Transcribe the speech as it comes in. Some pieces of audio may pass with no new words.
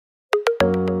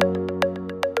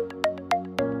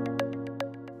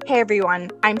Hey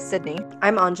everyone, I'm Sydney.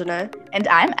 I'm Anjana. And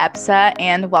I'm Epsa,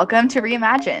 and welcome to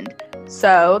Reimagined.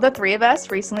 So, the three of us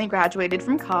recently graduated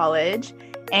from college,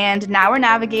 and now we're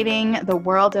navigating the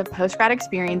world of post-grad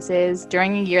experiences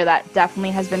during a year that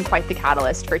definitely has been quite the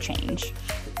catalyst for change.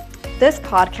 This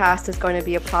podcast is going to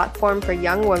be a platform for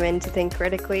young women to think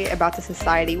critically about the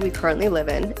society we currently live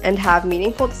in and have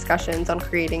meaningful discussions on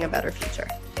creating a better future.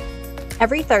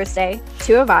 Every Thursday,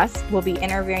 two of us will be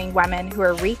interviewing women who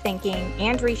are rethinking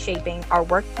and reshaping our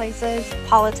workplaces,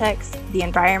 politics, the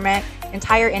environment,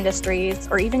 entire industries,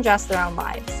 or even just their own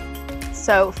lives.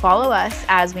 So follow us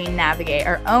as we navigate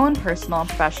our own personal and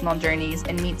professional journeys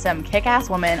and meet some kick-ass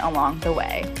women along the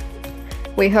way.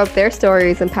 We hope their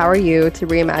stories empower you to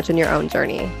reimagine your own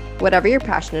journey. Whatever you're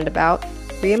passionate about,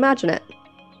 reimagine it.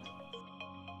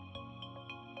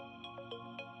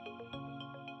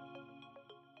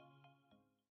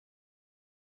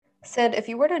 Sid, if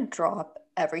you were to drop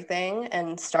everything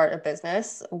and start a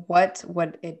business, what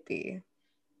would it be?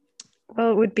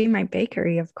 Well, it would be my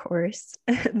bakery, of course.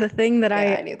 The thing that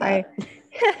I knew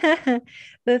that.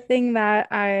 the thing that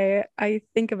I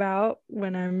think about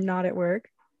when I'm not at work,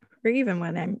 or even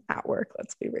when I'm at work,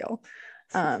 let's be real.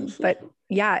 But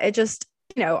yeah, it just,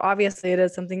 obviously it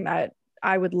is something that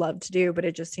I would love to do, but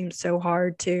it just seems so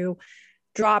hard to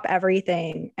drop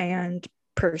everything and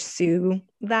pursue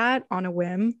that on a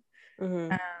whim.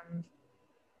 Mm-hmm.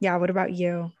 Yeah. What about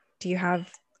you? Do you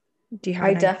have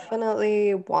I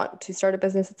definitely want to start a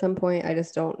business at some point. I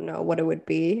just don't know what it would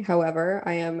be. However,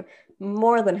 I am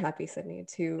more than happy, Sydney,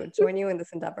 to join you in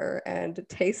this endeavor and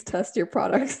taste test your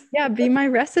products. Yeah, be my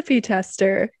recipe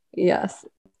tester. Yes.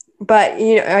 But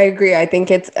I agree. I think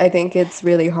it's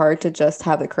really hard to just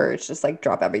have the courage, just like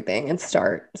drop everything and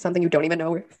start something you don't even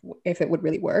know if it would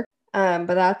really work. But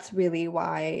that's really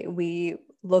why we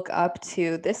look up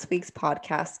to this week's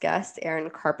podcast guest, Erin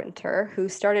Carpenter, who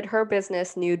started her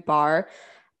business Nude Barre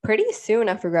pretty soon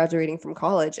after graduating from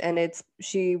college. And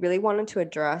she really wanted to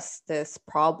address this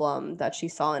problem that she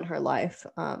saw in her life,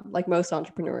 like most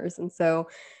entrepreneurs. And so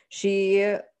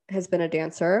she has been a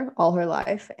dancer all her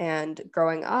life. And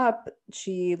growing up,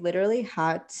 she literally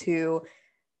had to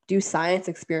do science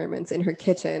experiments in her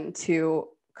kitchen to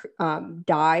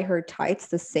dye her tights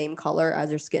the same color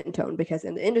as her skin tone, because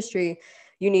in the industry,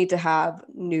 you need to have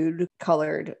nude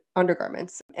colored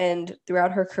undergarments. And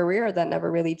throughout her career, that never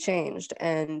really changed.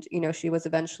 And, she was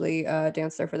eventually a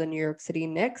dancer for the New York City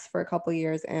Knicks for a couple of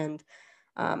years. And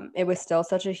it was still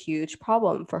such a huge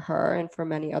problem for her and for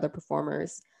many other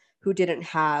performers who didn't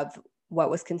have what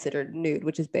was considered nude,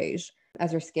 which is beige,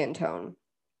 as her skin tone.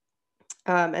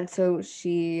 And so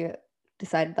she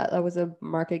decided that was a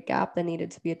market gap that needed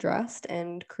to be addressed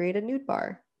and created Nude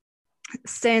Barre.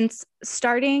 Since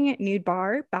starting Nude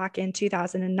Barre back in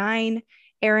 2009,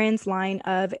 Erin's line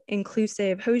of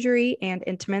inclusive hosiery and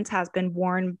intimates has been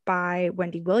worn by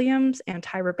Wendy Willliams and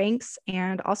Tyra Banks,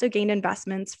 and also gained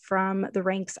investments from the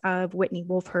ranks of Whitney,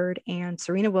 Wolfe and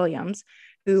Serena Williams,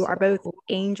 who are both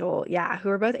angel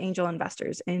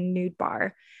investors in Nude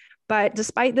Barre. But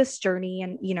despite this journey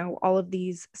and, all of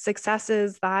these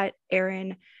successes that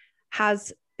Erin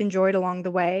has enjoyed along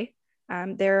the way,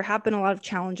 there have been a lot of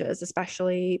challenges,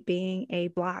 especially being a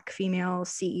Black female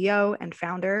CEO and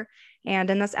founder. And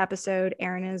in this episode,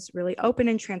 Erin is really open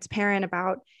and transparent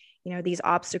about, these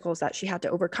obstacles that she had to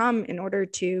overcome in order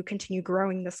to continue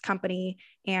growing this company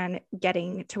and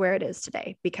getting to where it is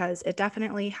today, because it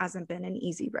definitely hasn't been an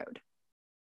easy road.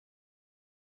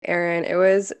 Erin, it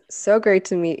was so great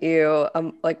to meet you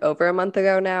like over a month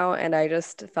ago now, and I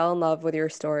just fell in love with your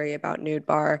story about Nude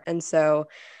Barre. And so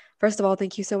first of all,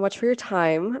 thank you so much for your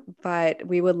time, but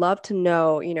we would love to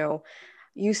know,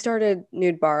 you started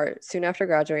Nude Barre soon after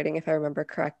graduating, if I remember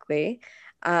correctly.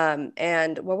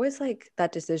 And what was like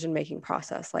that decision-making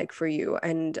process like for you?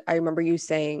 And I remember you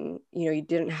saying, you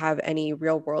didn't have any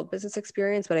real world business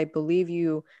experience, but I believe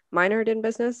you minored in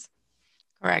business.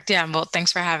 Correct. Yeah. Well,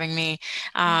 thanks for having me.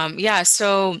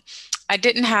 So I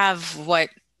didn't have what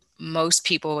most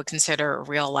people would consider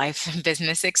real life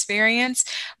business experience,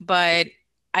 but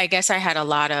I guess I had a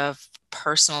lot of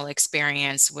personal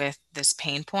experience with this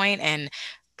pain point and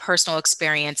personal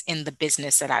experience in the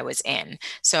business that I was in.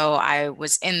 So I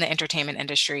was in the entertainment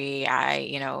industry.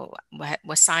 I,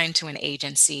 was signed to an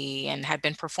agency and had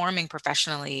been performing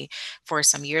professionally for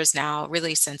some years now,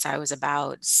 really since I was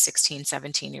about 16,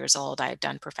 17 years old. I had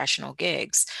done professional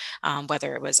gigs,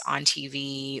 whether it was on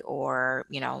TV or,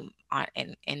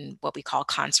 in what we call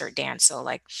concert dance. So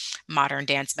like modern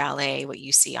dance ballet, what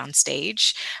you see on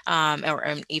stage,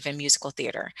 or even musical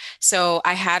theater. So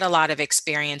I had a lot of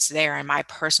experience there. And my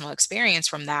personal experience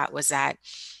from that was that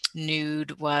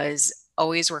nude was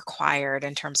always required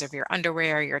in terms of your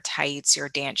underwear, your tights, your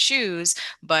dance shoes,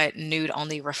 but nude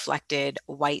only reflected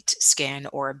white skin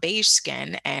or beige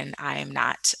skin, and I am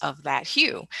not of that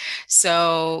hue.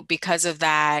 So because of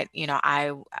that,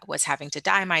 I was having to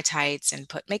dye my tights and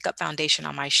put makeup foundation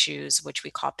on my shoes, which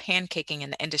we call pancaking in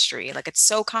the industry. Like, it's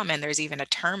so common, there's even a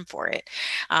term for it.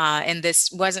 And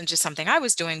this wasn't just something I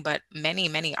was doing, but many,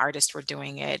 many artists were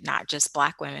doing it, not just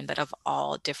Black women, but of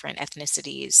all different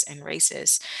ethnicities and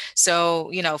races. So,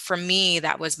 for me,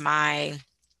 that was my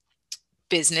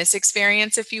business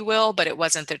experience, if you will, but it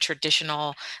wasn't the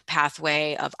traditional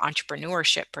pathway of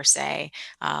entrepreneurship per se,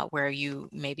 where you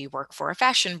maybe work for a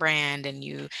fashion brand and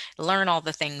you learn all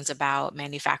the things about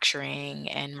manufacturing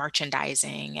and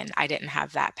merchandising. And I didn't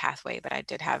have that pathway, but I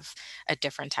did have a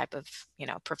different type of,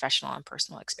 professional and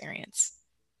personal experience.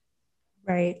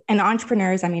 Right. And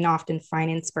entrepreneurs, often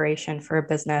find inspiration for a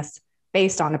business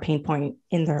based on a pain point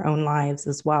in their own lives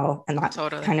as well. And that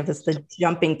Totally kind of is the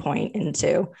jumping point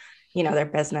into, their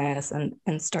business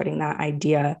and starting that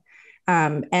idea.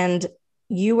 And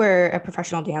you were a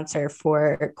professional dancer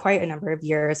for quite a number of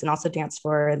years and also danced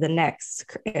for the Knicks,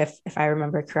 if I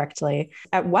remember correctly.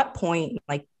 At what point,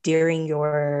 like during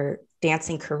your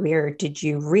dancing career, did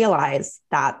you realize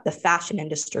that the fashion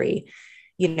industry,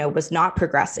 was not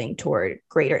progressing toward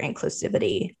greater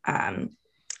inclusivity,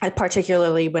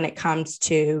 particularly when it comes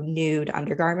to nude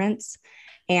undergarments?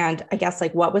 And I guess,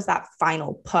 like, what was that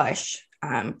final push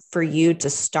for you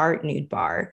to start Nude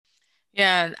Barre?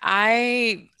 Yeah,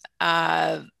 I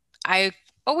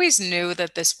always knew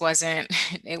that this wasn't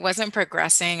it wasn't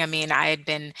progressing. I had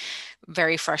been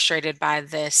very frustrated by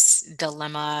this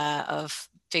dilemma of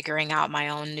figuring out my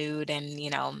own nude and,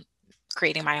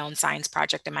 creating my own science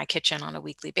project in my kitchen on a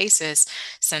weekly basis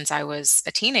since I was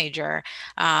a teenager.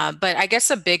 But I guess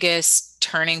the biggest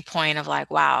turning point of like,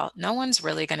 wow, no one's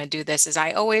really going to do this is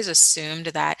I always assumed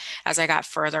that as I got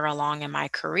further along in my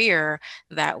career,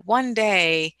 that one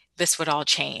day this would all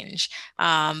change.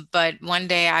 But one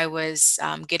day I was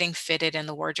getting fitted in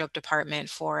the wardrobe department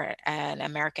for an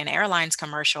American Airlines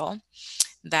commercial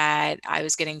that I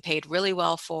was getting paid really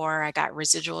well for. I got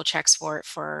residual checks for it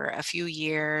for a few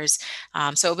years.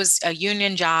 So it was a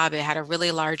union job. It had a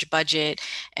really large budget.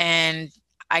 And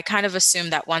I kind of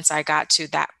assumed that once I got to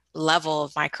that level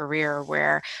of my career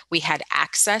where we had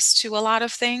access to a lot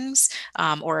of things,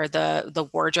 or the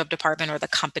wardrobe department or the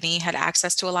company had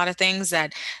access to a lot of things,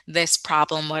 that this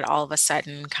problem would all of a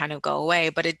sudden kind of go away.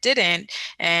 But it didn't.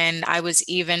 And I was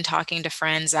even talking to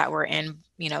friends that were in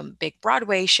big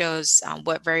Broadway shows,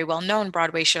 what very well-known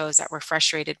Broadway shows, that were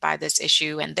frustrated by this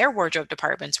issue, and their wardrobe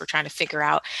departments were trying to figure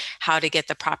out how to get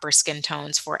the proper skin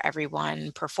tones for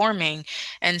everyone performing.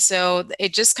 And so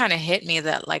it just kind of hit me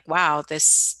that, like, wow,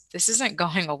 this isn't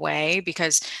going away,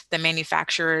 because the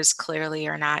manufacturers clearly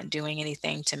are not doing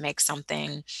anything to make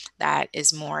something that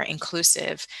is more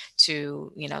inclusive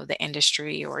to, the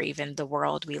industry or even the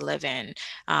world we live in.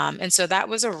 And so that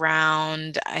was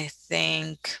around, I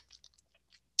think,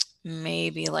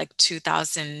 maybe like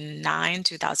 2009,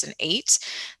 2008,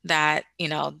 that,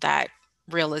 that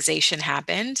realization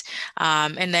happened.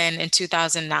 And then in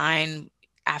 2009,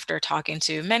 after talking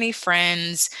to many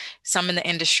friends, some in the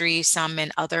industry, some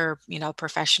in other,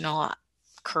 professional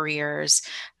careers,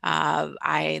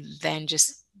 I then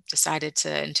just decided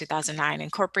to, in 2009,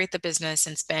 incorporate the business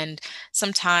and spend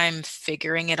some time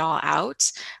figuring it all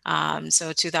out.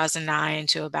 So 2009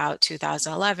 to about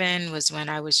 2011 was when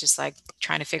I was just like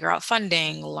trying to figure out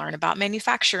funding, learn about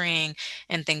manufacturing,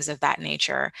 and things of that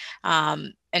nature.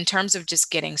 In terms of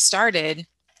just getting started,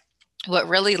 what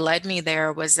really led me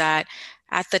there was that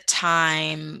at the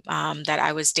time that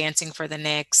I was dancing for the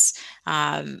Knicks,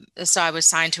 so I was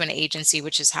signed to an agency,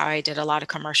 which is how I did a lot of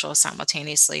commercials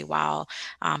simultaneously while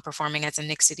performing as a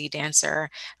Knicks City dancer.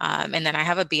 And then I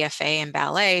have a BFA in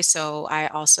ballet, so I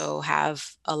also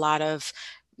have a lot of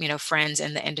friends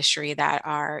in the industry that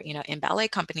are, in ballet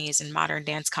companies and modern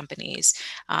dance companies,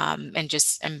 and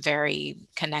just am very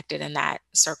connected in that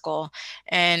circle.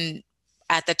 And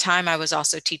at the time, I was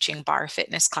also teaching barre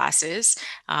fitness classes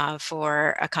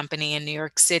for a company in New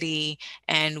York City.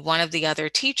 And one of the other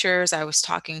teachers I was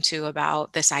talking to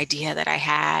about this idea that I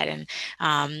had. And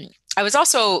I was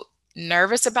also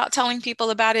nervous about telling people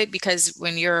about it, because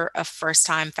when you're a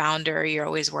first-time founder, you're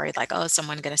always worried, like, oh, is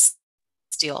someone going to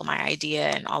steal my idea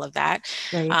and all of that.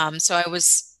 Right. So I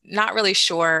was not really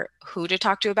sure who to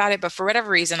talk to about it, but for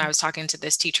whatever reason, I was talking to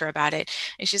this teacher about it.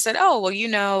 And she said, oh,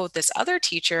 well, this other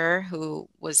teacher who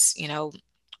was,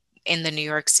 in the New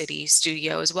York City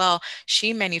studio as well,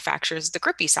 she manufactures the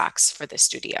grippy socks for the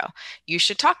studio. You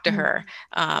should talk to her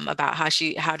about how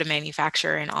to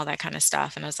manufacture and all that kind of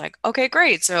stuff. And I was like, okay,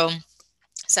 great. So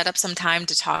set up some time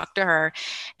to talk to her.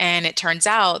 And it turns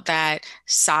out that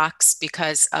socks,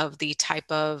 because of the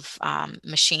type of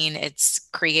machine it's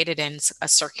created in, a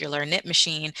circular knit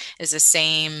machine, is the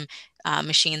same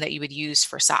machine that you would use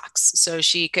for socks. So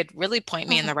she could really point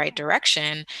me in the right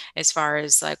direction as far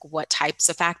as like what types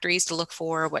of factories to look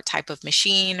for, what type of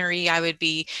machinery I would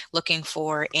be looking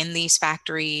for in these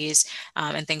factories,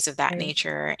 and things of that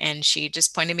nature. And she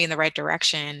just pointed me in the right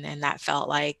direction, and that felt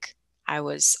like I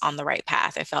was on the right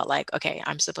path. I felt like, okay,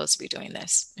 I'm supposed to be doing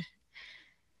this.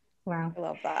 Wow. I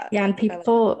love that. Yeah. And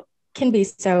people can be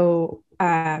so,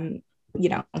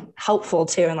 helpful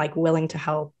too, and like willing to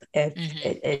help if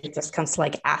it just comes to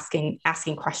like asking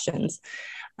questions.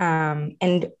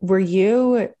 And were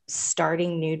you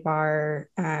starting Nude Barre,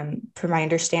 from my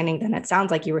understanding, then it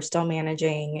sounds like you were still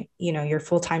managing, your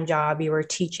full-time job, you were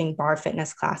teaching barre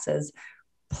fitness classes,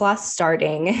 plus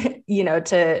starting,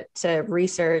 to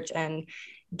research and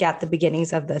get the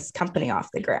beginnings of this company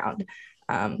off the ground.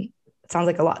 It sounds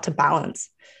like a lot to balance.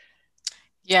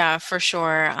 Yeah, for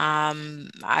sure.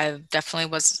 I definitely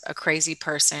was a crazy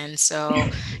person. So,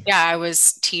 yeah, I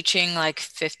was teaching like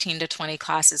 15 to 20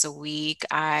 classes a week.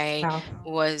 I Wow.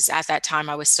 was at that time,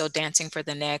 I was still dancing for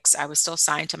the Knicks. I was still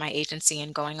signed to my agency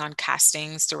and going on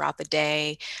castings throughout the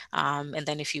day. And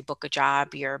then if you book a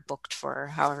job, you're booked for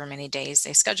however many days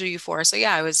they schedule you for. So,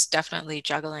 yeah, I was definitely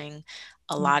juggling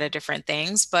a lot of different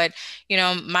things. But,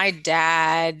 my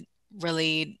dad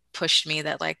really pushed me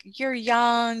that like, you're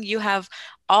young, you have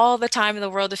all the time in the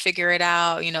world to figure it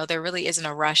out. There really isn't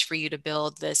a rush for you to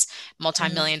build this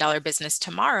multi-million dollar business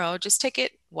tomorrow. Just take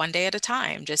it one day at a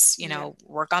time. Just,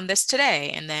 work on this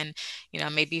today. And then,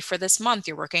 maybe for this month,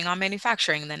 you're working on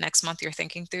manufacturing. And the next month you're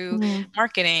thinking through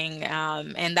marketing.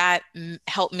 And that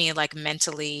helped me like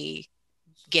mentally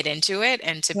get into it,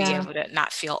 and to be able to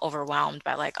not feel overwhelmed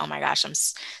by like, oh my gosh, I'm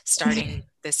starting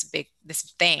this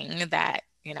thing that,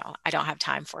 I don't have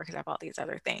time for because I have all these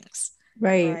other things.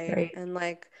 Right. And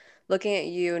like looking at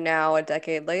you now a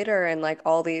decade later and like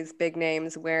all these big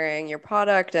names wearing your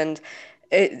product, and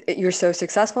you're so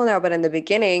successful now. But in the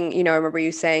beginning, I remember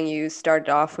you saying you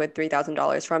started off with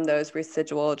 $3,000 from those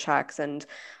residual checks, and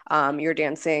you're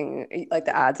dancing like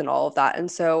the ads and all of that.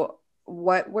 And so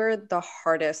what were the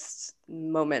hardest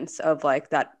moments of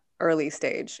like that early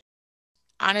stage?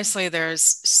 Honestly, there's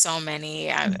so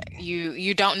many.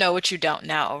 You don't know what you don't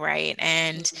know, right?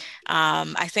 And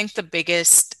I think the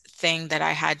biggest thing that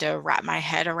I had to wrap my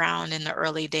head around in the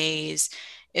early days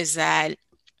is that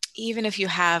even if you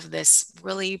have this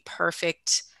really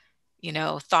perfect,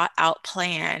 thought out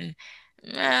plan,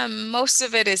 most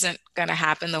of it isn't going to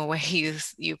happen the way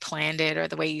you planned it or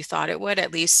the way you thought it would.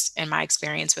 At least in my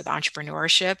experience with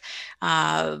entrepreneurship,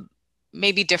 uh,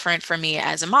 maybe different for me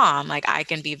as a mom. Like I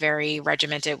can be very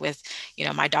regimented with,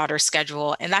 my daughter's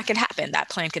schedule, and that can happen. That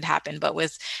plan could happen. But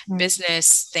with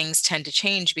business, things tend to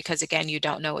change because again, you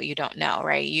don't know what you don't know,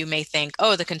 right? You may think,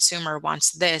 oh, the consumer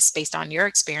wants this based on your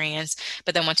experience.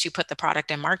 But then once you put the product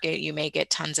in market, you may get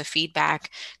tons of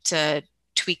feedback to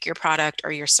tweak your product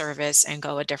or your service and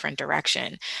go a different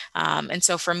direction. And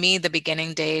so for me, the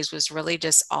beginning days was really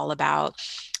just all about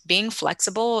being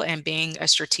flexible and being a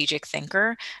strategic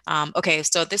thinker. Okay,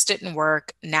 so this didn't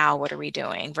work. Now what are we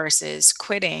doing? Versus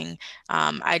quitting.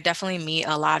 I definitely meet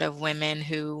a lot of women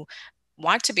who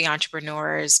want to be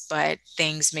entrepreneurs, but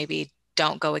things maybe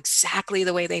don't go exactly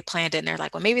the way they planned it. And they're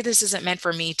like, well, maybe this isn't meant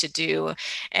for me to do.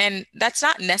 And that's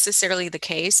not necessarily the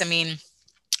case. I mean,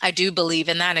 I do believe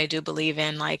in that. I do believe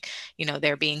in like,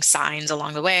 there being signs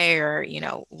along the way, or,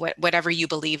 whatever you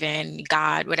believe in,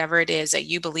 God, whatever it is that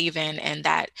you believe in, and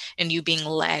you being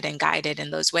led and guided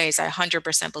in those ways. I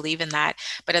 100% believe in that.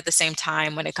 But at the same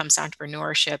time, when it comes to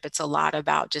entrepreneurship, it's a lot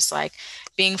about just like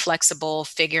being flexible,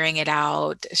 figuring it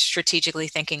out, strategically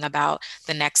thinking about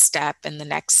the next step and the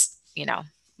next,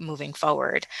 moving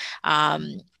forward.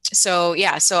 So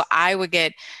yeah, so I would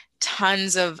get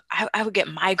I would get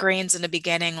migraines in the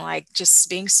beginning, like just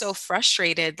being so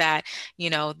frustrated that,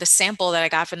 the sample that I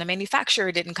got from the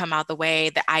manufacturer didn't come out the way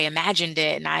that I imagined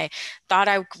it. And I thought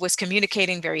I was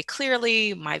communicating very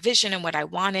clearly my vision and what I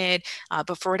wanted.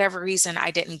 But for whatever reason,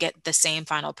 I didn't get the same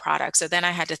final product. So then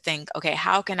I had to think, okay,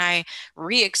 how can I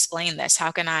re-explain this?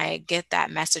 How can I get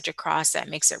that message across that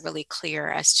makes it really clear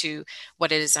as to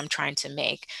what it is I'm trying to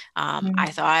make? I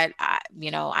thought,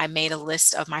 I made a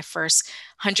list of my first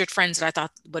 100 friends that I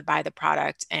thought would buy the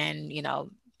product, and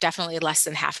definitely less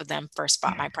than half of them first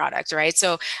bought my product, right?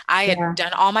 So I had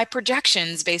done all my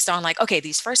projections based on like, okay,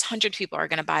 these first 100 people are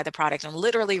going to buy the product, and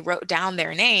literally wrote down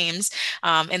their names,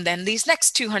 and then these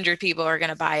next 200 people are going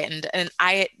to buy it, and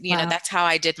I that's how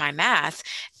I did my math,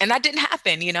 and that didn't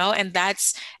happen, and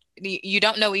that's, you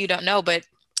don't know what you don't know. But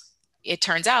it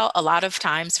turns out a lot of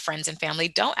times friends and family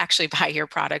don't actually buy your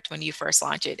product when you first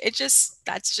launch it.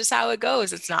 That's just how it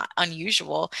goes. It's not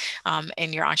unusual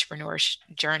in your entrepreneur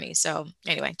journey. So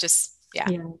anyway, just, yeah,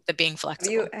 Yeah. the being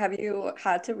flexible. Have you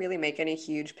had to really make any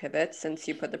huge pivots since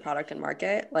you put the product in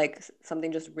market? Like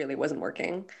something just really wasn't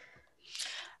working?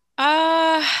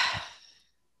 Uh,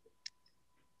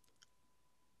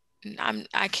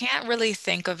 I can't really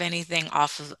think of anything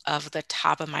off of the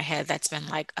top of my head that's been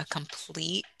like a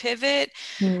complete pivot.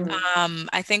 Mm.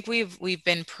 I think we've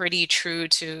been pretty true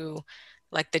to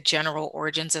like the general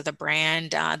origins of the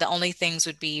brand. The only things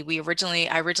would be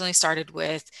I originally started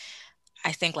with,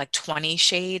 I think, like 20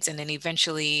 shades, and then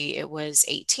eventually it was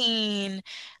 18,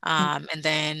 Mm. and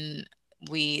then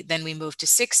we moved to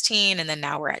 16, and then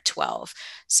now we're at 12.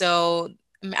 So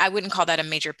I wouldn't call that a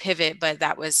major pivot, but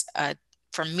that was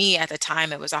for me at the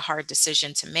time, it was a hard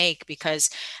decision to make because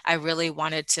I really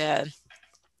wanted to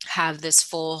have this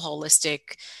full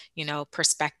holistic,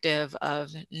 perspective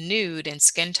of nude and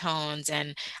skin tones.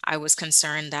 And I was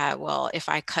concerned that, well, if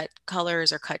I cut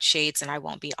colors or cut shades, then I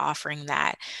won't be offering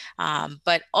that.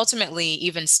 But ultimately,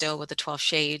 even still with the 12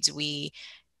 shades, we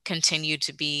continue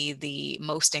to be the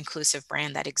most inclusive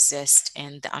brand that exists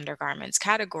in the undergarments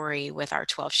category with our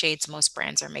 12 shades. Most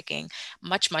brands are making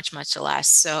much, much, much less.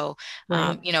 So,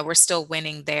 Right. we're still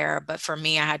winning there. But for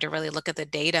me, I had to really look at the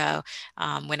data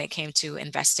when it came to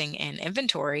investing in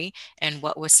inventory and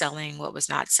what was selling, what was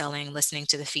not selling, listening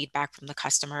to the feedback from the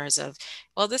customers of,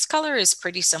 well, this color is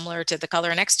pretty similar to the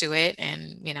color next to it.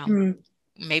 And, Mm.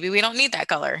 maybe we don't need that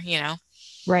color.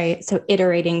 Right. So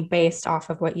iterating based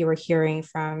off of what you were hearing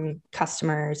from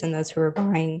customers and those who were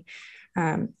buying.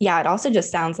 Yeah, it also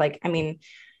just sounds like, I mean,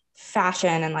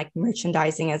 fashion and like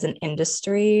merchandising as an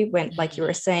industry, when, like you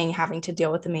were saying, having to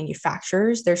deal with the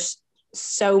manufacturers, there's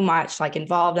so much like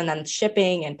involved, and then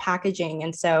shipping and packaging.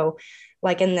 And so,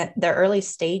 like in the early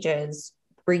stages,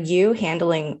 were you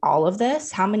handling all of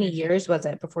this? How many Mhm. years was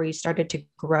it before you started to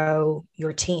grow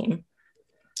your team?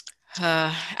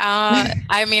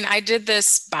 I mean, I did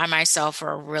this by myself for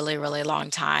a really, really long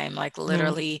time, like Mm.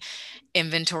 literally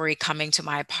inventory coming to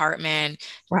my apartment,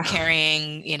 Wow.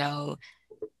 carrying,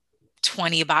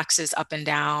 20 boxes up and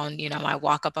down, my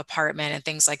walk-up apartment and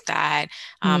things like that.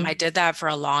 I Mm. did that for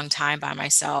a long time by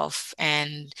myself.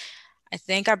 And I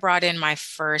think I brought in my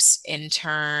first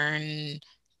intern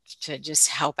to just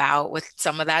help out with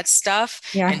some of that stuff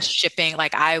and Yeah. shipping.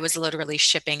 Like I was literally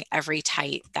shipping every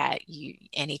type that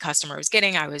any customer was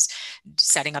getting. I was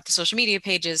setting up the social media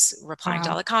pages, replying to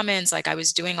all Wow. the comments. Like I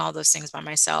was doing all those things by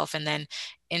myself. And then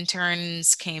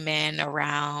interns came in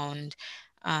around,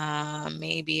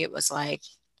 maybe it was like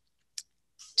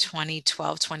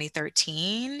 2012,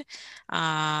 2013,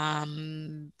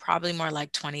 probably more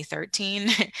like 2013.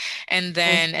 And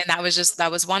that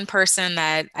was one person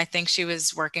that I think she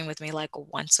was working with me like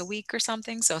once a week or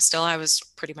something. So still I was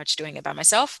pretty much doing it by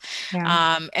myself.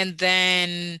 Yeah. And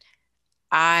then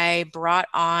I brought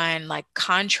on like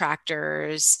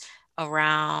contractors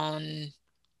around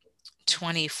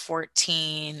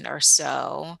 2014 or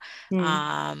so.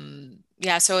 Mm.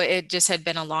 Yeah, so it just had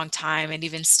been a long time. And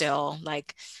even still,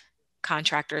 like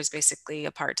contractor is basically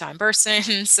a part-time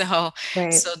person. So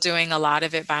Right. still doing a lot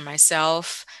of it by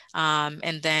myself.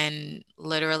 And then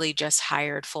literally just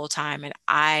hired full-time. And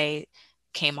I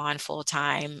came on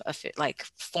full-time, like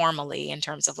formally in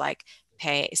terms of like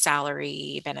pay,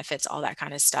 salary, benefits, all that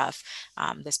kind of stuff,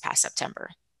 this past September.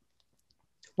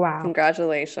 Wow.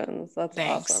 Congratulations. That's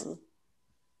Thanks. awesome.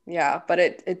 Yeah, but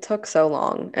it took so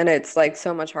long and it's like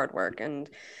so much hard work. And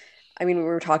I mean, we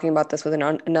were talking about this with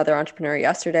another entrepreneur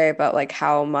yesterday about like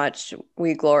how much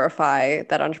we glorify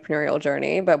that entrepreneurial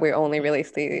journey, but we only really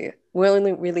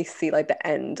see like the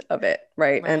end of it,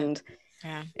 right? Right. And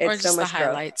Yeah. Or it's so just the much growth.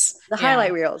 highlights. The Yeah.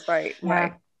 highlight reels, right, Yeah.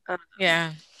 right. Um,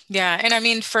 Yeah. Yeah. And I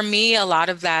mean, for me, a lot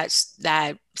of that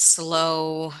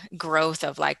slow growth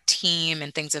of like team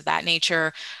and things of that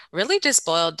nature really just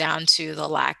boiled down to the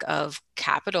lack of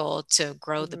capital to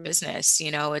grow the mhm. business.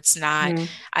 It's not, Mm.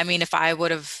 I mean, if I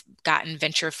would have gotten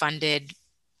venture funded,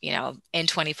 in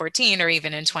 2014 or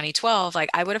even in 2012,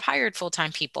 like I would have hired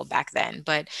full-time people back then,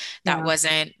 but that Yeah.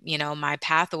 wasn't, my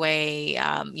pathway.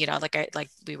 Like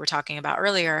we were talking about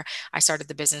earlier, I started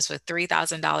the business with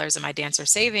 $3,000 in my dancer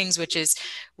savings, which is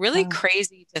really Wow.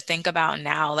 crazy to think about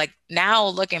now. Like now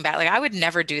looking back, like I would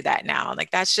never do that now.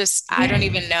 Like that's just, I Yeah. don't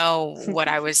even know what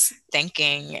I was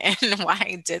thinking and why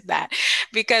I did that.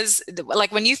 Because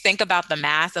like when you think about the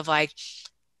math of like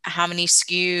how many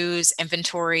SKUs,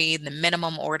 inventory, the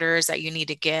minimum orders that you need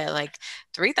to get, like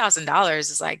 $3,000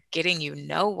 is like getting you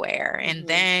nowhere. And Mhm.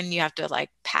 then you have to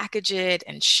like package it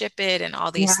and ship it and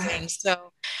all these Yeah. things.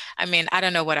 So I mean, I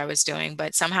don't know what I was doing,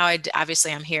 but somehow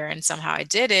obviously I'm here and somehow I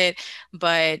did it.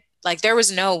 But like there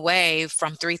was no way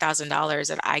from $3,000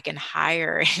 that I can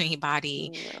hire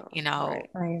anybody, No, you know, right.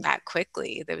 Right. that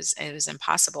quickly. It was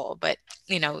impossible. But,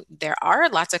 you know, there are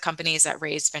lots of companies that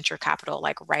raise venture capital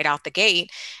like right out the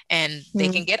gate, and they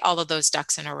can Mm. get all of those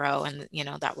ducks in a row. And, you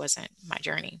know, that wasn't my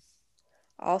journey.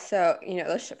 Also,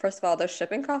 first of all, those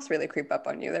shipping costs really creep up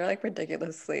on you. They're like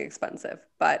ridiculously expensive.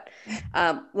 But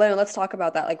let's talk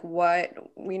about that. Like what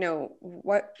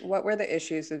were the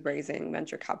issues with raising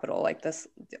venture capital like this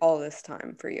all this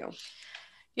time for you?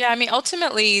 Yeah, I mean,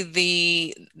 ultimately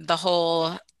the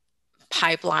whole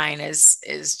pipeline is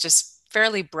just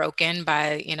fairly broken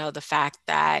by, you know, the fact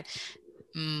that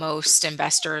most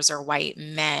investors are white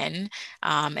men,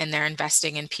 and they're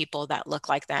investing in people that look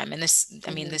like them. And this,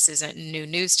 I mean, Hmm. this isn't new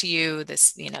news to you.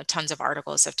 This, you know, tons of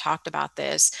articles have talked about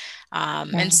this.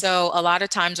 And Yeah. so a lot of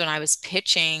times when I was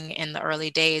pitching in the early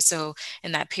days, so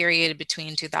in that period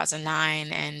between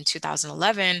 2009 and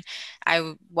 2011,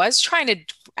 I was trying to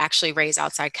actually raise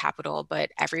outside capital,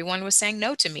 but everyone was saying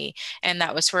no to me. And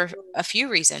that was for a few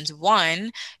reasons.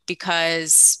 One,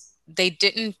 because they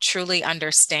didn't truly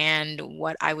understand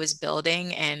what I was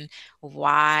building and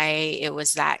why it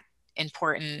was that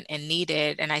important and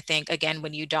needed. And I think, again,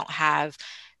 when you don't have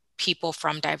people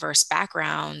from diverse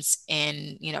backgrounds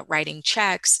in, you know, writing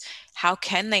checks, how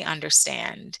can they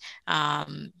understand?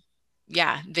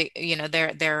 Yeah, you know,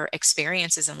 their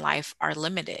experiences in life are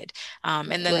limited.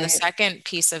 And then the Right. second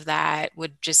piece of that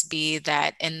would just be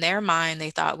that in their mind,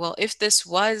 they thought, well, if this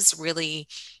was really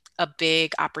a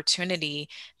big opportunity,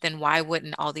 then why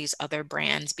wouldn't all these other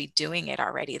brands be doing it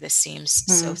already? This seems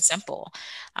so Mm. simple.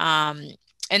 Um,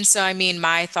 and so, I mean,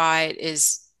 my thought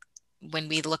is when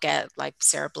we look at like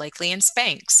Sarah Blakely and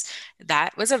Spanx,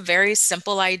 that was a very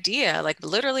simple idea. Like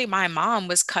literally my mom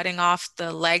was cutting off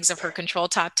the legs of her control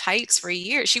top tights for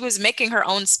years. She was making her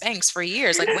own Spanx for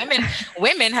years. Like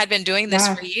women had been doing this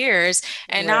for Yeah. years.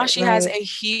 And now Right. she has Right. a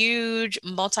huge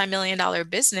multi-million dollar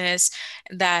business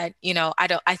that, you know,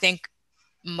 I think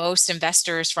most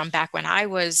investors from back when I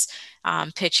was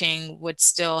pitching would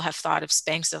still have thought of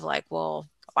Spanx of like, well,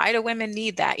 why do women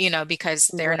need that? You know, because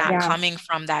they're not Right. Yeah. coming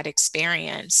from that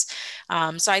experience.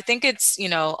 So I think it's, you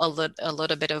know, a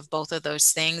little bit of both of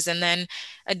those things. And then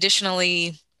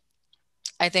additionally,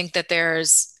 I think that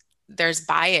there's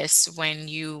bias when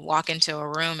you walk into a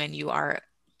room and you are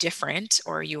different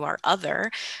or you are other,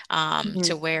 to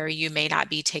Mhm. where you may not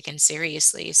be taken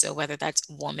seriously. So whether that's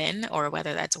woman or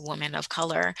whether that's a woman of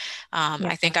color, Yeah.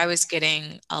 I think I was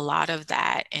getting a lot of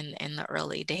that in the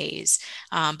early days.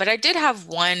 But I did have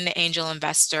one angel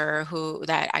investor who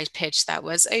that I pitched that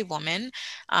was a woman,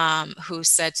 who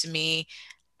said to me,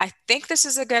 I think this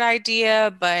is a good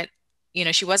idea, but you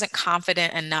know, she wasn't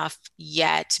confident enough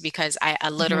yet because I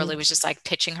literally Mhm. was just like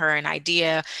pitching her an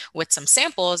idea with some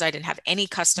samples. I didn't have any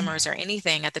customers or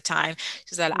anything at the time.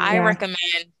 She said, I Yeah.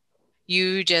 recommend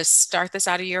you just start this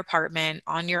out of your apartment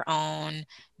on your own,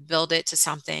 build it to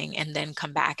something, and then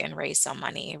come back and raise some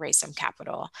money, raise some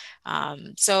capital.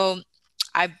 So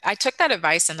I took that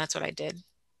advice and that's what I did.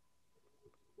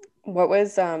 What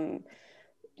was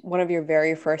one of your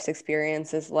very first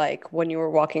experiences like when you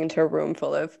were walking into a room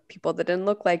full of people that didn't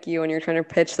look like you and you're trying to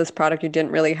pitch this product you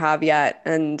didn't really have yet?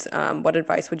 And what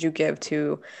advice would you give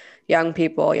to young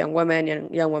people, young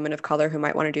women, young women of color who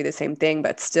might want to do the same thing,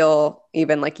 but still,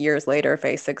 even like years later,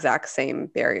 face the exact same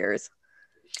barriers?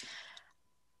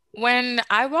 When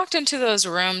I walked into those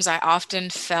rooms, I often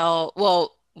felt,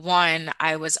 well, one,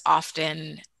 I was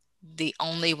often the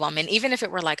only woman, even if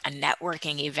it were like a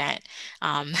networking event,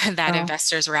 that Oh.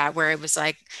 investors were at, where it was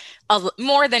like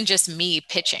more than just me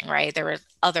pitching, right? There were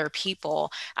other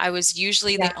people. I was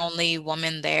usually Yeah. the only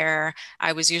woman there.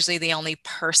 I was usually the only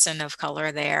person of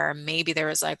color there. Maybe there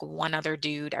was like one other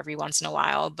dude every once in a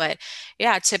while. But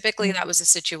yeah, typically that Mm. was a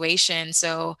situation.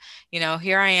 So, you know,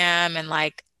 here I am and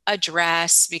like, a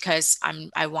dress because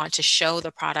I want to show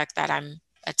the product that I'm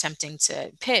attempting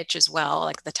to pitch as well,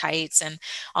 like the tights and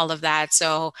all of that.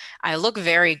 So I look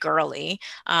very girly.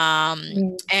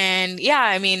 Mm. And yeah,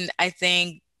 I mean, I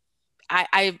think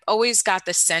I always got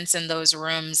the sense in those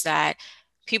rooms that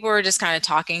people were just kind of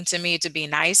talking to me to be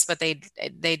nice, but they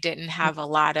didn't have a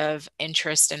lot of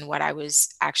interest in what I was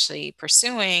actually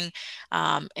pursuing,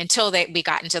 until we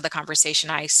got into the conversation.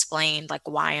 I explained like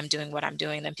why I'm doing what I'm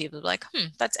doing. Then people were like,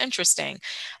 that's interesting.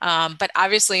 But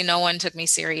obviously, no one took me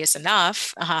serious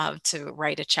enough to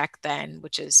write a check then,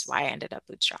 which is why I ended up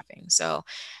bootstrapping. So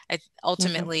Mhm.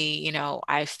 ultimately, you know,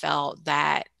 I felt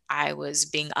that I was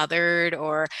being othered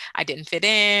or I didn't fit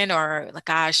in or like,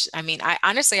 gosh, I mean, I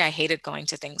honestly, I hated going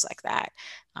to things like that,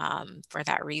 for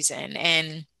that reason.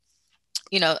 And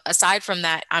aside from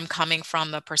that, I'm coming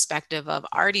from a perspective of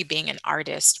already being an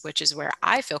artist, which is where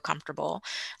I feel comfortable.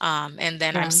 And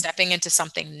then I'm stepping into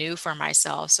something new for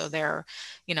myself. So there,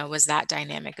 was that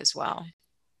dynamic as well.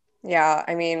 Yeah,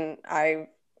 I mean,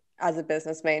 as a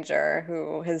business major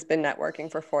who has been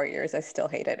networking for 4 years, I still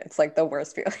hate it. It's like the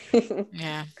worst feeling.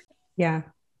 Yeah. Yeah.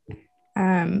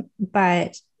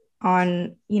 But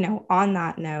on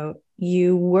that note,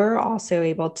 you were also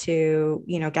able to,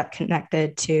 get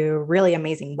connected to really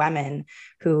amazing women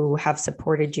who have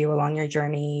supported you along your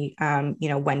journey.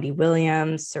 Wendy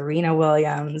Williams, Serena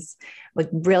Williams, like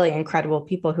really incredible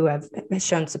people who have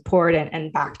shown support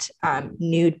and backed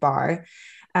Nude Barre.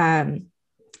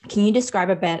 Can you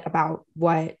describe a bit about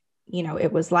what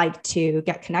it was like to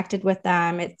get connected with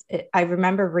them? I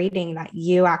remember reading that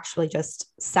you actually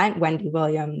just sent Wendy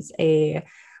Williams a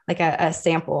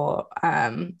sample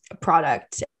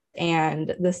product,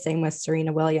 and the same with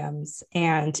Serena Williams,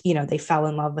 and they fell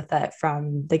in love with it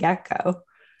from the get-go.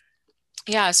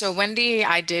 Yeah, so Wendy,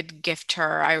 I did gift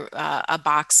her a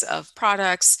box of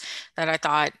products that I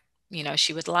thought,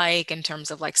 she would like in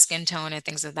terms of like skin tone and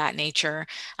things of that nature.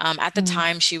 At the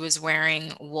time, she was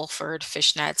wearing Wolfe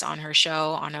fishnets on her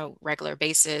show on a regular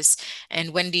basis.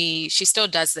 And Wendy, she still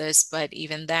does this, but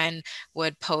even then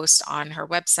would post on her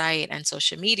website and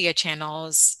social media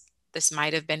channels. This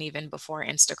might have been even before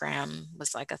Instagram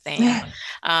was like a thing.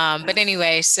 But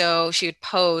anyway, so she would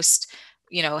post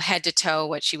head to toe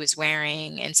what she was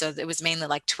wearing. And so it was mainly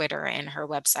like Twitter and her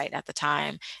website at the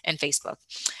time and Facebook.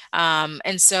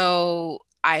 And so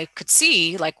I could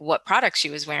see like what products she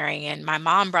was wearing. And my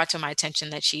mom brought to my attention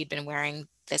that she'd been wearing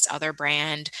this other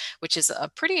brand, which is a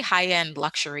pretty high-end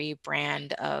luxury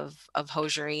brand of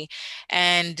hosiery.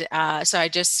 And so I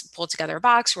just pulled together a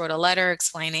box, wrote a letter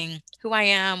explaining who I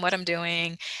am, what I'm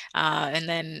doing. And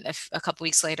then a couple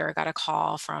weeks later, I got a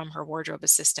call from her wardrobe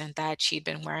assistant that she'd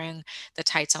been wearing the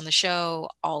tights on the show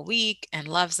all week and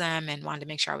loves them and wanted to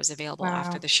make sure I was available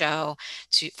after the show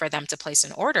for them to place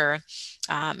an order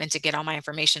and to get all my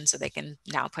information so they can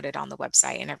now put it on the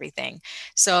website and everything.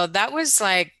 So that was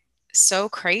like so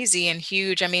crazy and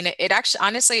huge. I mean, it actually,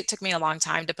 honestly, it took me a long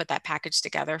time to put that package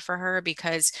together for her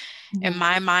because in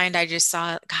my mind, I just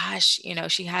saw, gosh,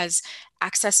 she has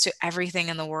access to everything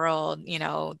in the world,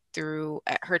 through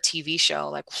her TV show.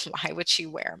 Like, why would she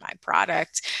wear my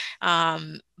product?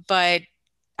 But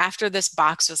after this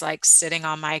box was like sitting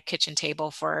on my kitchen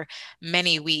table for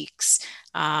many weeks,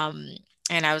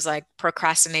 and I was like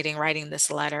procrastinating writing this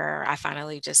letter, I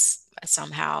finally just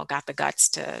somehow got the guts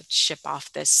to ship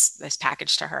off this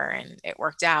package to her, and it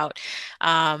worked out.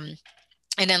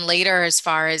 And then later, as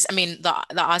far as, I mean, the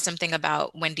awesome thing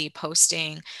about Wendy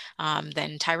posting,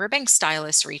 then Tyra Banks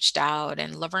stylist reached out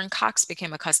and Laverne Cox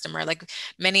became a customer, like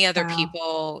many other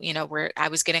people, where I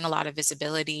was getting a lot of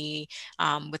visibility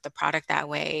with the product that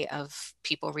way of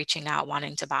people reaching out,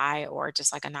 wanting to buy or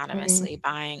just like anonymously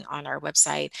buying on our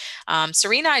website.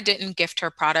 Serena, I didn't gift her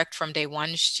product from day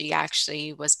one. She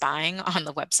actually was buying on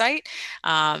the website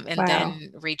and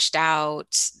then reached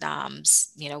out,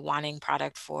 wanting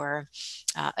product for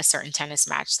a certain tennis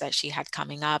match that she had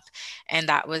coming up. And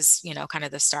that was, kind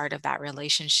of the start of that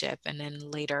relationship. And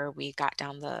then later we got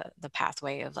down the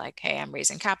pathway of like, hey, I'm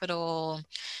raising capital.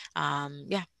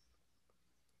 Yeah.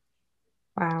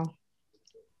 Wow.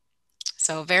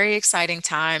 So very exciting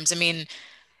times. I mean,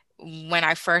 when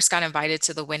I first got invited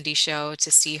to the Wendy show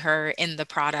to see her in the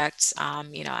product,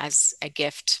 as a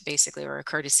gift, basically, or a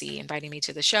courtesy, inviting me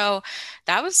to the show,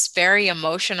 that was very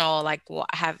emotional. Like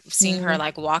seeing her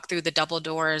like walk through the double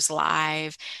doors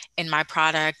live in my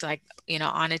product, like,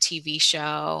 on a TV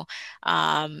show.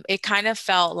 It kind of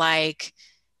felt like,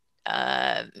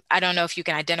 I don't know if you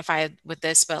can identify with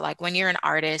this, but like when you're an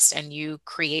artist and you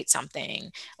create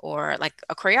something, or like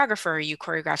a choreographer, you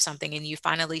choreograph something and you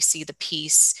finally see the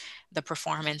piece, the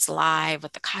performance live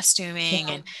with the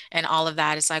costuming and all of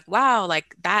that, is like, wow,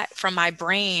 like that from my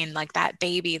brain, like that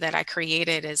baby that I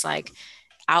created is like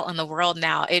out in the world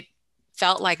now. It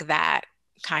felt like that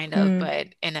kind of, but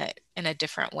in a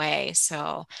different way.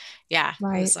 So yeah,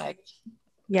 it was like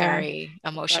very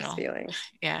emotional. Feeling.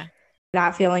 Yeah.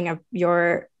 That feeling of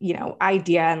your,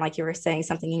 idea, and like you were saying,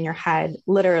 something in your head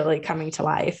literally coming to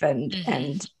life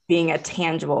and being a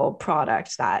tangible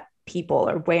product that people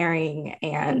are wearing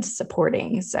and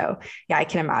supporting. So yeah, I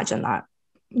can imagine that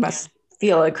must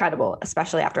feel incredible,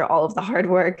 especially after all of the hard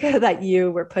work that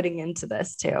you were putting into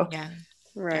this too. Yeah.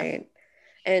 Right. Yeah.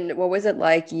 And what was it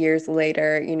like years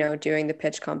later, doing the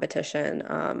pitch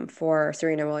competition for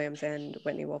Serena Williams and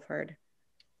Whitney Wolfe?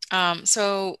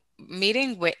 So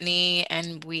meeting Whitney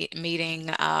and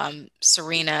meeting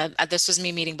Serena, this was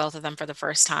me meeting both of them for the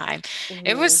first time.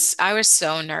 I was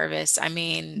so nervous. I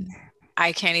mean,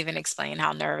 I can't even explain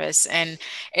how nervous. And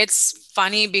it's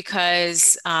funny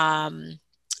because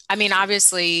I mean,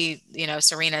 obviously,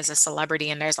 Serena is a celebrity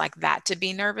and there's like that to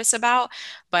be nervous about,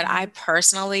 but I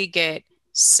personally get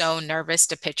so nervous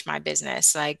to pitch my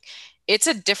business. Like, it's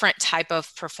a different type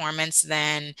of performance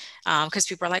than because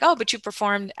people are like, oh, but you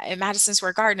performed at Madison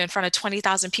Square Garden in front of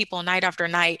 20,000 people night after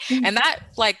night. And that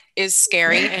like is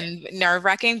scary and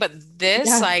nerve-wracking. But this,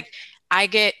 Yeah. like, I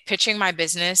get pitching my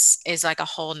business is like a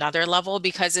whole nother level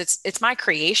because it's my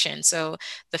creation. So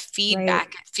the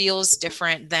feedback feels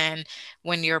different than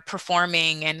when you're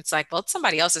performing and it's like, well, it's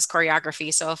somebody else's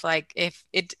choreography. So if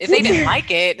they didn't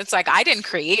like it, it's like I didn't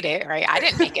create it, right? I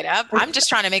didn't make it up. I'm just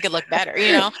trying to make it look better,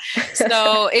 you know?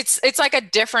 So it's like a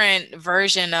different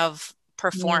version of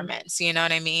performance, you know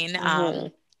what I mean?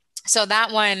 So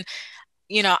that one,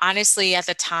 honestly, at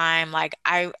the time, like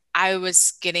I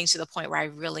was getting to the point where I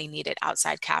really needed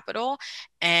outside capital,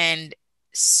 and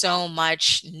so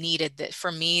much needed that for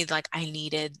me. Like, I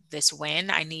needed this win.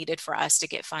 I needed for us to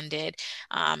get funded.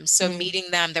 So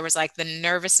meeting them, there was like the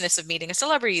nervousness of meeting a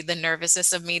celebrity, the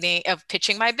nervousness of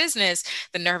pitching my business,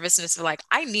 the nervousness of like,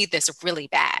 I need this really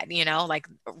bad, like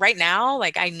right now,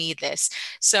 like I need this.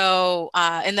 So,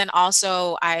 and then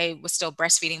also I was still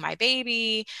breastfeeding my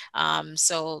baby.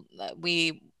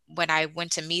 When I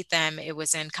went to meet them, it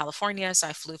was in California. So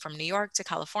I flew from New York to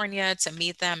California to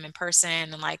meet them in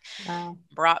person, and like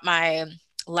brought my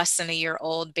less than a year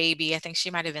old baby. I think she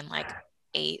might have been like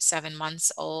 7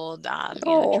 months old,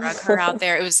 drug her out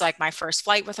there. It was like my first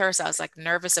flight with her. So I was like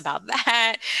nervous about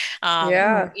that.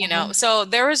 So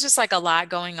there was just like a lot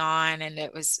going on and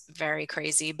it was very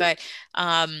crazy. But,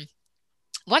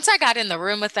 once I got in the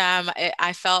room with them,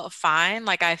 I felt fine.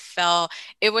 Like I felt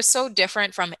it was so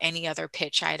different from any other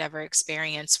pitch I'd ever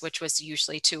experienced, which was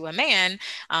usually to a man,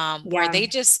 where they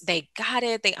got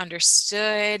it. They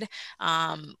understood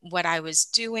what I was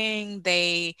doing.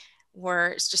 They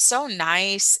were just so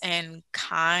nice and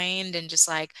kind and just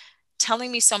like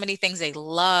telling me so many things they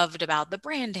loved about the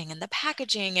branding and the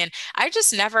packaging. And I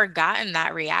just never gotten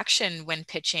that reaction when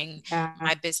pitching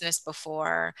my business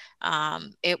before.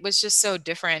 It was just so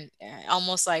different,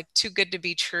 almost like too good to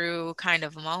be true kind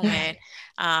of moment.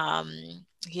 That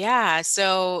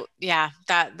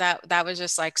was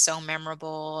just like so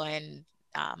memorable. And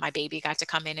my baby got to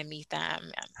come in and meet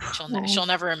them. She'll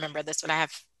never remember this, but I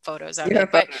have photos of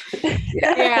it. But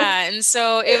yeah, and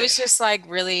so it was just like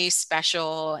really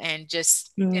special, and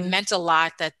just it meant a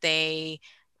lot that they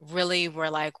really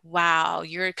were like, wow,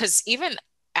 because even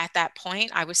at that point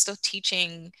I was still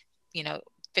teaching,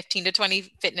 15 to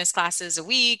 20 fitness classes a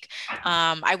week.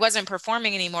 I wasn't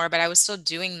performing anymore, but I was still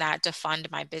doing that to fund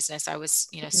my business. I was,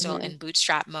 still in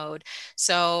bootstrap mode.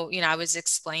 So, I was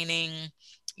explaining,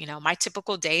 my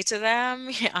typical day to them,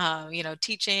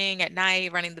 teaching at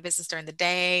night, running the business during the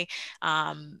day,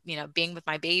 being with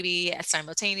my baby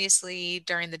simultaneously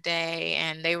during the day.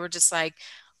 And they were just like,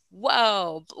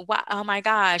 whoa, wow, oh my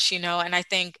gosh, and I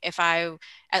think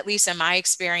at least in my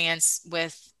experience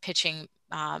with pitching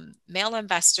male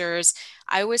investors,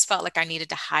 I always felt like I needed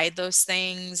to hide those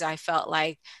things. I felt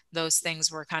like those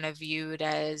things were kind of viewed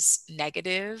as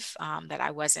negative, that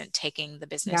I wasn't taking the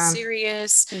business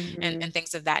serious and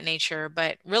things of that nature.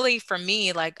 But really for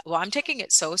me, like, well, I'm taking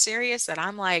it so serious that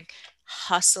I'm like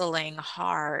hustling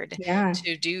hard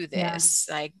to do this.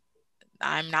 Like,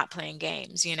 I'm not playing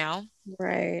games,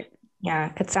 Right.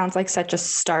 Yeah, it sounds like such a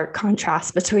stark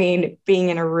contrast between being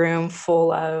in a room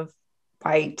full of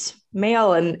white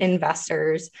male and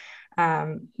investors,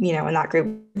 in that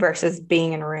group versus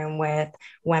being in a room with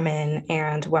women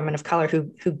and women of color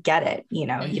who get it. You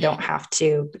don't have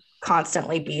to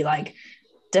constantly be like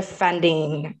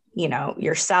defending,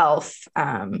 yourself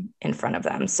in front of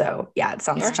them. So yeah, it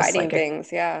sounds just hiding like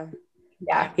things.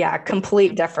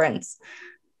 Complete difference.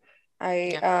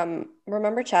 I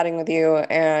remember chatting with you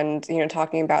and,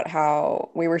 talking about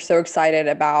how we were so excited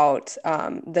about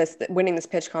winning this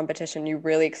pitch competition. You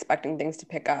really expecting things to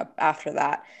pick up after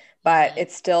that, but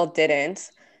it still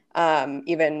didn't,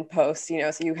 even post,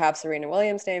 so you have Serena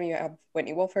Williams' name, you have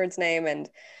Whitney Wolford's name. And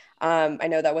I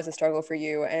know that was a struggle for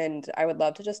you. And I would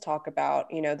love to just talk about,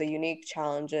 the unique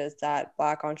challenges that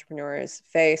Black entrepreneurs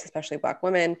face, especially Black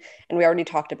women. And we already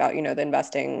talked about, the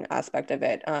investing aspect of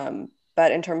it.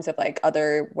 But in terms of like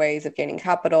other ways of gaining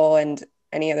capital and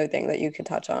any other thing that you could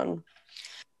touch on.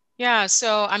 Yeah.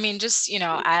 So, I mean, just,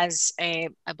 as a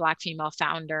Black female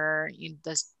founder,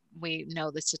 we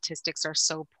know the statistics are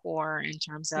so poor in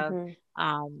terms of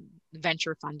Mm-hmm.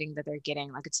 venture funding that they're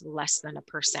getting. Like it's less than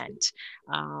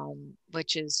 1%,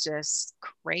 which is just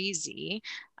crazy.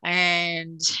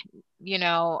 And, you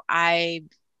know,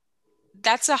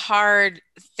 that's a hard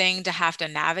thing to have to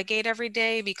navigate every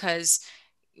day, because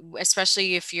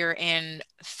especially if you're in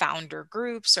founder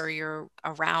groups or you're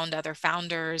around other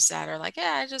founders that are like,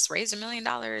 yeah, I just raised $1 million,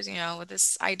 with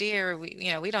this idea, or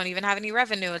we don't even have any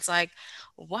revenue. It's like,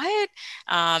 what?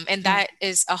 And that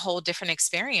is a whole different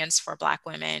experience for Black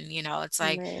women. It's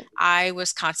like, Right. I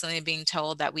was constantly being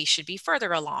told that we should be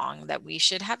further along, that we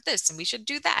should have this and we should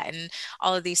do that, and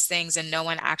all of these things, and no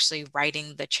one actually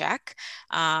writing the check.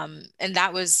 And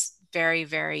that was very,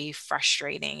 very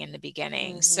frustrating in the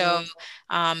beginning. So,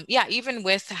 Mm-hmm. yeah, even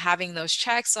with having those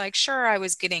checks, like, sure, I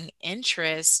was getting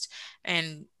interest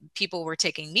and people were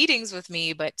taking meetings with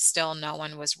me, but still no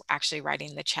one was actually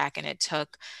writing the check. And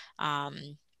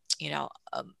um,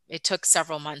 it took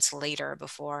several months later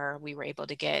before we were able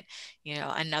to get,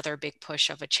 another big push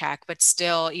of a check. But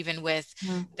still, even with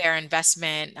their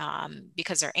investment,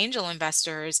 because they're angel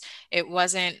investors, it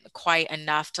wasn't quite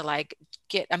enough to like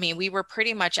I mean, we were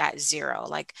pretty much at zero,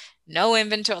 like no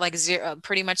inventory, like zero,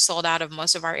 pretty much sold out of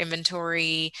most of our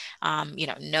inventory.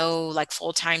 No like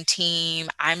full-time team.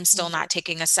 I'm still not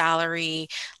taking a salary.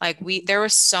 Like there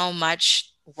was so much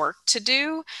work to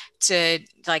do to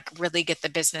like really get the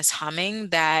business humming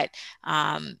that,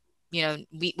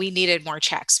 we needed more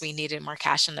checks. We needed more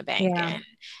cash in the bank. Yeah.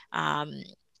 And,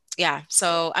 yeah.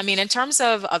 So, I mean, in terms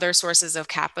of other sources of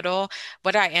capital,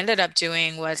 what I ended up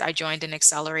doing was I joined an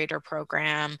accelerator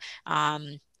program,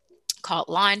 called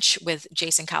Launch with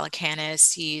Jason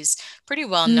Calacanis. He's pretty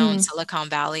well-known Mm, Silicon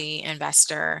Valley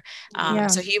investor. yeah.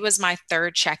 So he was my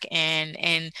third check-in,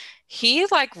 and he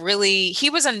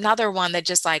was another one that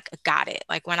just like got it.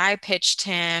 Like when I pitched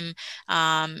him,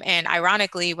 and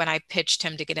ironically, when I pitched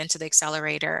him to get into the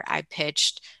accelerator, I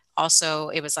pitched also,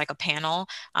 it was like a panel,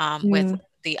 with Mm,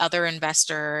 the other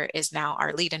investor is now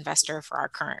our lead investor for our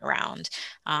current round,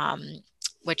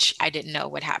 which I didn't know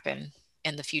would happen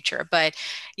in the future. But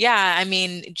yeah, I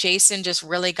mean, Jason just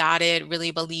really got it, really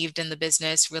believed in the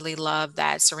business, really loved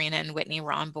that Serena and Whitney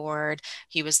were on board.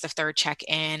 He was the third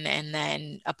check-in. And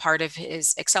then a part of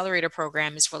his accelerator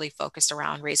program is really focused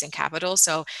around raising capital.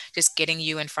 So just getting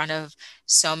you in front of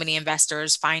so many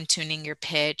investors, fine-tuning your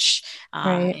pitch.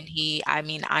 right. And I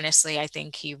mean, honestly, I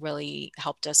think he really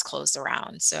helped us close the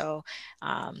round. So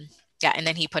yeah, and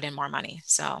then he put in more money.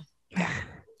 So yeah.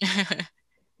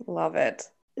 Love it.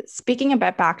 Speaking a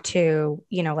bit back to,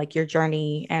 like your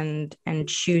journey and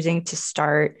choosing to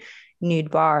start Nude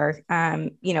Barre,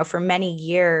 for many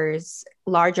years,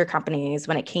 larger companies,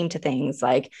 when it came to things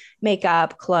like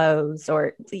makeup, clothes,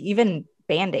 or even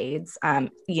band-aids,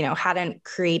 hadn't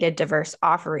created diverse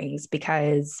offerings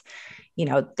because,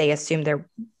 they assumed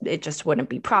it just wouldn't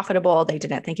be profitable. They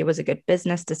didn't think it was a good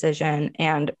business decision.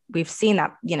 And we've seen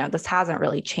that, this hasn't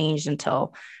really changed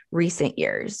until recent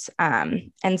years.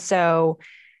 And so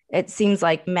it seems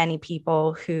like many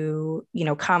people who,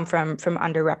 come from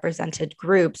underrepresented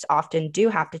groups often do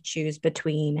have to choose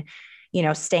between,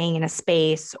 staying in a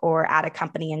space or at a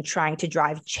company and trying to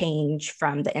drive change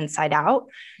from the inside out,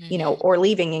 or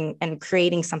leaving and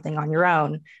creating something on your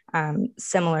own,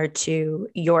 similar to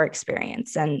your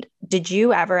experience. And did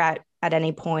you ever at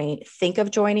any point think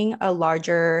of joining a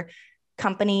larger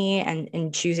company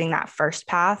and choosing that first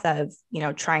path of,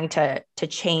 trying to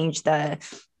change the,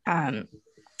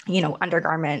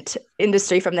 undergarment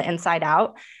industry from the inside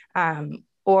out,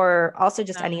 or also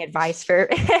just any advice for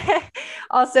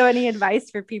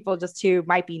people just who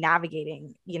might be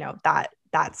navigating, that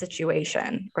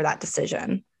situation or that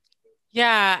decision?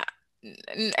 Yeah.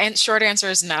 And short answer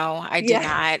is no, I did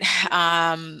not.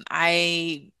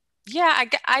 I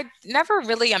never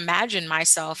really imagined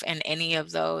myself in any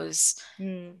of those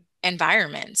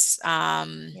environments. But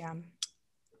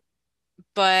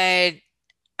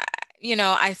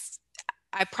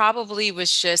I probably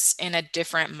was just in a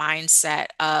different mindset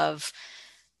of,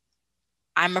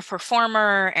 I'm a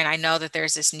performer and I know that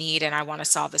there's this need and I want to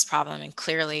solve this problem. And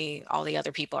clearly all the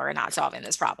other people are not solving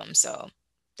this problem. So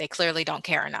they clearly don't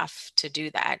care enough to do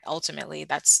that. Ultimately,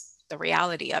 that's the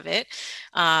reality of it.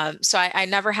 So I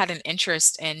never had an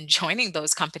interest in joining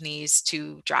those companies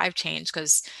to drive change,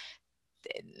 because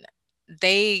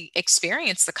they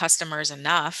experience the customers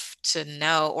enough to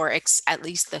know, or at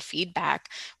least the feedback,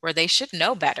 where they should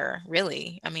know better,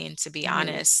 really. I mean, to be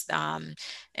honest.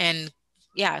 And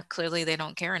yeah, clearly they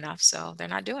don't care enough, so they're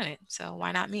not doing it. So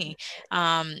why not me?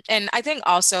 And I think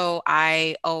also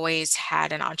I always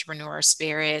had an entrepreneur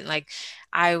spirit. Like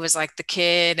I was like the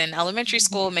kid in elementary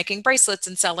school making bracelets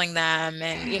and selling them,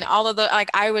 and all of the like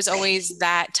I was always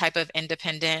that type of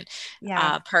independent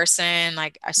Yeah. person.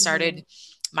 Like I started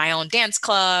my own dance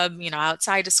club,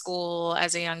 outside of school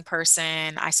as a young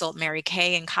person. I sold Mary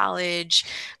Kay in college,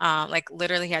 like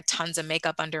literally had tons of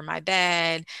makeup under my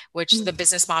bed, which the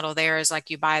business model there is like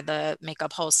you buy the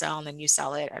makeup wholesale and then you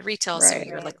sell it at retail. So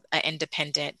you're like an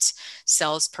independent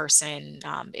salesperson.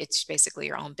 It's basically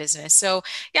your own business. So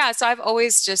yeah, so I've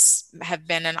always just have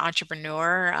been an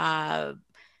entrepreneur.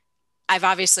 I've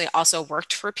obviously also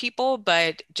worked for people,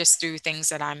 but just through things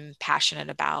that I'm passionate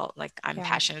about. Like I'm Yeah.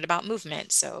 passionate about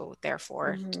movement, so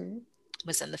therefore Mm-hmm.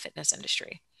 was in the fitness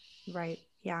industry. Right.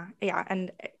 Yeah. Yeah.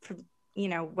 And for,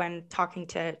 when talking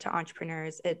to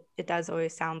entrepreneurs, it does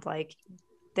always sound like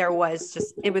there was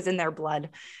just, it was in their blood,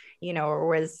 or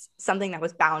was something that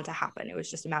was bound to happen. It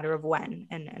was just a matter of when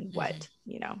and what,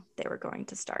 they were going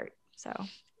to start. So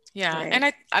Yeah. Right.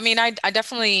 And I mean, I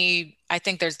definitely, I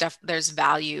think there's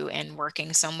value in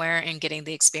working somewhere and getting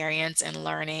the experience and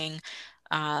learning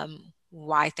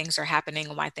why things are happening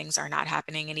and why things are not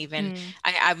happening. And even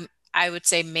I would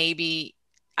say maybe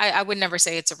I would never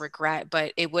say it's a regret,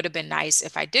 but it would have been nice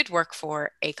if I did work for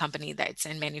a company that's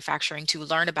in manufacturing to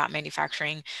learn about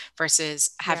manufacturing versus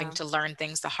having yeah. to learn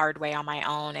things the hard way on my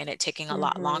own and it taking a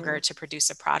lot Mm-hmm. longer to produce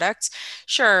a product.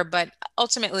 Sure, but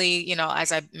ultimately,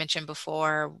 as I mentioned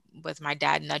before, with my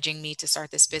dad nudging me to start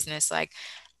this business, like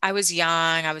I was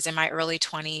young, I was in my early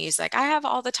 20s, like I have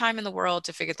all the time in the world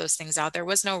to figure those things out. There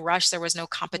was no rush, there was no Yeah.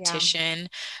 competition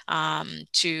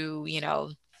to,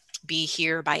 be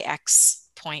here by X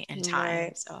point in time.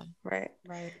 Right. So, Right.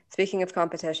 Right. Speaking of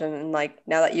competition, and like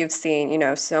now that you've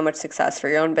seen, so much success for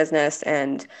your own business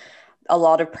and a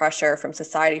lot of pressure from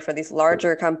society for these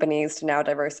larger companies to now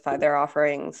diversify their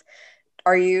offerings,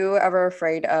 are you ever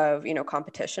afraid of,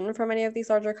 competition from any of these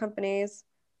larger companies?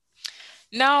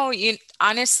 no,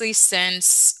 honestly,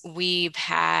 since we've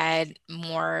had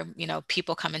more,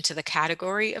 people come into the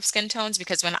category of skin tones,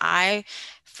 because when I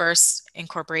first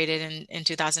incorporated in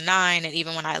 2009, and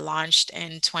even when I launched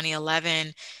in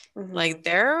 2011, Mm-hmm. like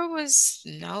there was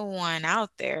no one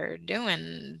out there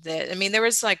doing that. I mean, there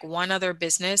was like one other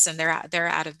business, and they're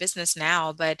out of business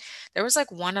now, but there was like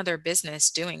one other business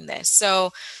doing this.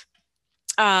 So,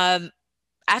 um,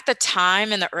 at the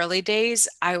time in the early days,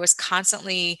 I was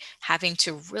constantly having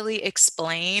to really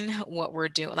explain what we're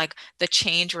doing, like the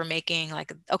change we're making.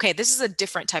 Like, okay, this is a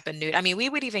different type of nude. I mean, we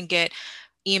would even get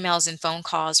emails and phone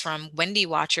calls from Wendy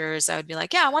watchers. I would be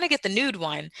like, yeah, I want to get the nude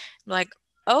one. I'm like,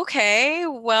 okay,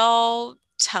 well,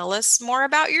 tell us more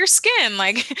about your skin.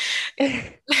 Like,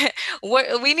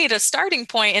 what we need a starting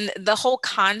point. And the whole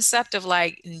concept of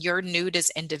like your nude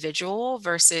is individual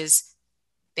versus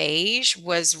beige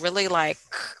was really like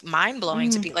mind blowing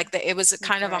to people. Like it was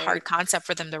kind of a hard Right. concept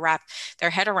for them to wrap their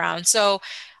head around. So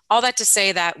all that to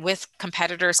say that with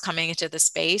competitors coming into the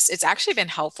space, it's actually been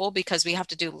helpful because we have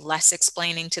to do less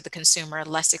explaining to the consumer,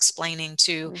 less explaining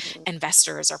to Mm-hmm.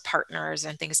 investors or partners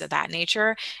and things of that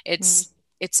nature.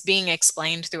 It's being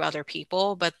explained through other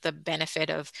people, but the benefit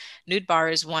of Nude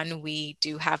Barre is, one, we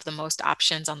do have the most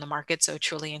options on the market, so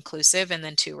truly inclusive, and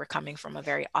then two, we're coming from a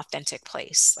very authentic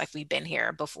place. Like we've been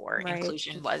here before. Right.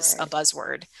 Inclusion was a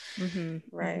buzzword.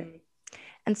 Right.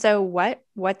 And so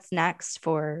what's next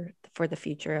for the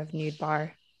future of Nude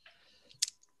Barre?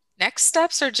 Next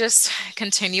steps are just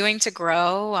continuing to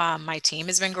grow. My team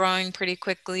has been growing pretty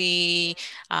quickly.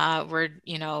 We're,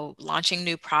 launching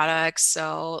new products.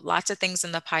 So lots of things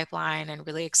in the pipeline and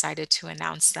really excited to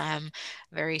announce them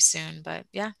very soon. But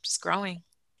yeah, just growing.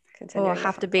 We'll Continuing to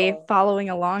have to be hustle. following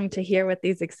along to hear what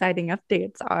these exciting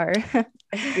updates are.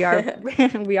 We are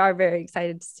we are very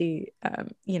excited to see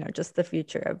just the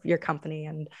future of your company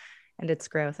and its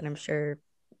growth. And I'm sure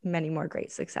many more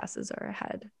great successes are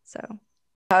ahead. So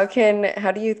How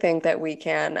do you think that we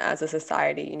can, as a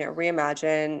society,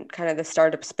 reimagine kind of the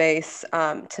startup space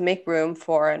to make room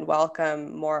for and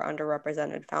welcome more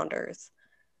underrepresented founders?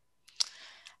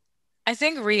 I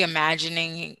think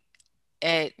reimagining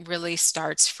it really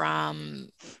starts from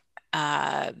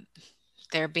uh,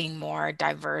 there being more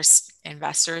diverse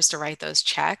investors to write those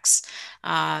checks.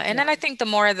 And then I think the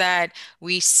more that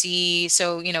we see,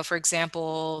 so, for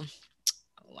example,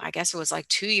 I guess it was like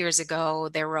 2 years ago,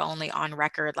 there were only on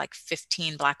record like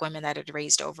 15 Black women that had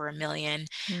raised over $1 million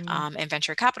in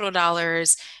venture capital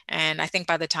dollars. And I think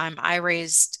by the time I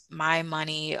raised my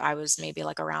money, I was maybe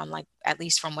like around, like, at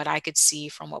least from what I could see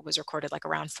from what was recorded, like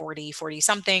around 40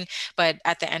 something. But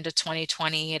at the end of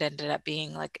 2020, it ended up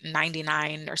being like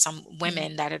 99 or some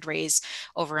women that had raised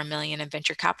over $1 million in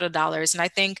venture capital dollars. And I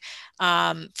think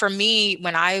for me,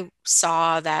 when I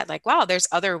saw that, like, wow, there's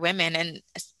other women, and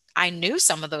I knew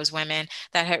some of those women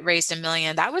that had raised $1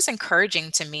 million, that was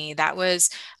encouraging to me. That was,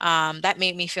 that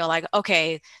made me feel like,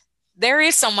 okay, there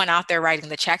is someone out there writing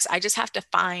the checks. I just have to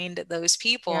find those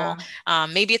people.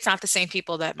 Maybe it's not the same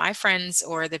people that my friends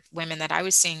or the women that I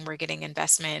was seeing were getting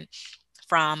investment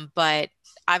from, but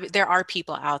there are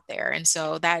people out there. And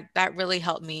so that really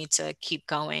helped me to keep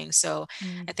going. So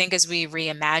I think as we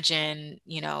reimagine,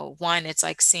 one, it's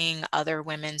like seeing other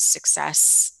women's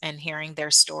success and hearing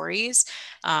their stories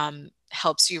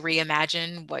helps you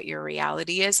reimagine what your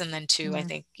reality is. And then two, I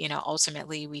think,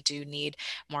 ultimately we do need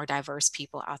more diverse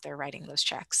people out there writing those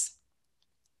checks.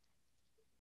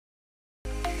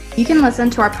 You can listen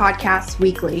to our podcasts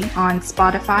weekly on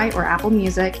Spotify or Apple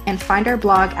Music and find our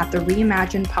blog at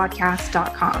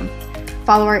thereimaginedpodcast.com.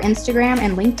 Follow our Instagram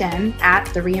and LinkedIn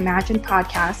at The Reimagined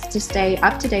Podcast to stay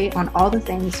up to date on all the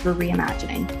things we're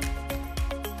reimagining.